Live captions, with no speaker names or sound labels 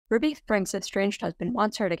Ruby Frank's estranged husband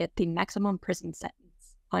wants her to get the maximum prison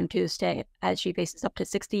sentence on Tuesday, as she faces up to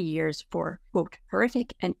 60 years for, quote,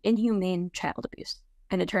 horrific and inhumane child abuse.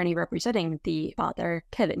 An attorney representing the father,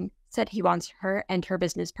 Kevin, said he wants her and her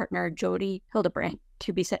business partner, Jodi Hildebrandt,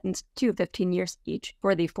 to be sentenced to 15 years each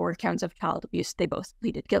for the 4 counts of child abuse they both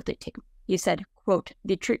pleaded guilty to. He said, quote,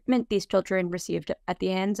 the treatment these children received at the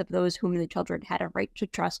hands of those whom the children had a right to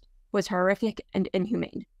trust was horrific and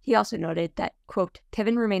inhumane. He also noted that, quote,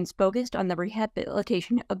 Kevin remains focused on the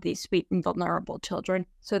rehabilitation of these sweet and vulnerable children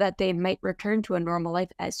so that they might return to a normal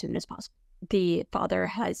life as soon as possible. The father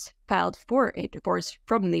has filed for a divorce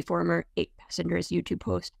from the former 8 Passengers YouTube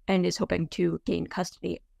host and is hoping to gain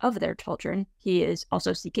custody of their children. He is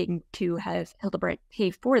also seeking to have Hildebrandt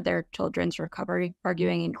pay for their children's recovery,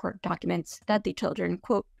 arguing in court documents that the children,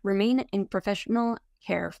 quote, remain in professional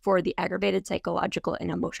care for the aggravated psychological and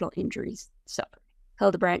emotional injuries suffered.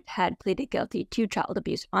 Hildebrandt had pleaded guilty to child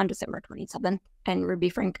abuse on December 27th, and Ruby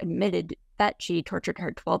Franke admitted that she tortured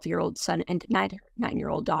her 12-year-old son and denied her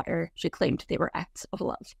 9-year-old daughter. She claimed they were acts of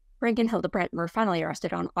love. Franke and Hildebrandt were finally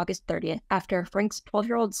arrested on August 30th after Franke's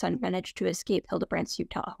 12-year-old son managed to escape Hildebrandt's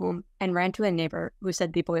Utah home and ran to a neighbor who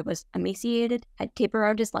said the boy was emaciated, had tape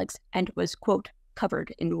around his legs, and was, quote,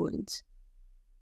 covered in wounds.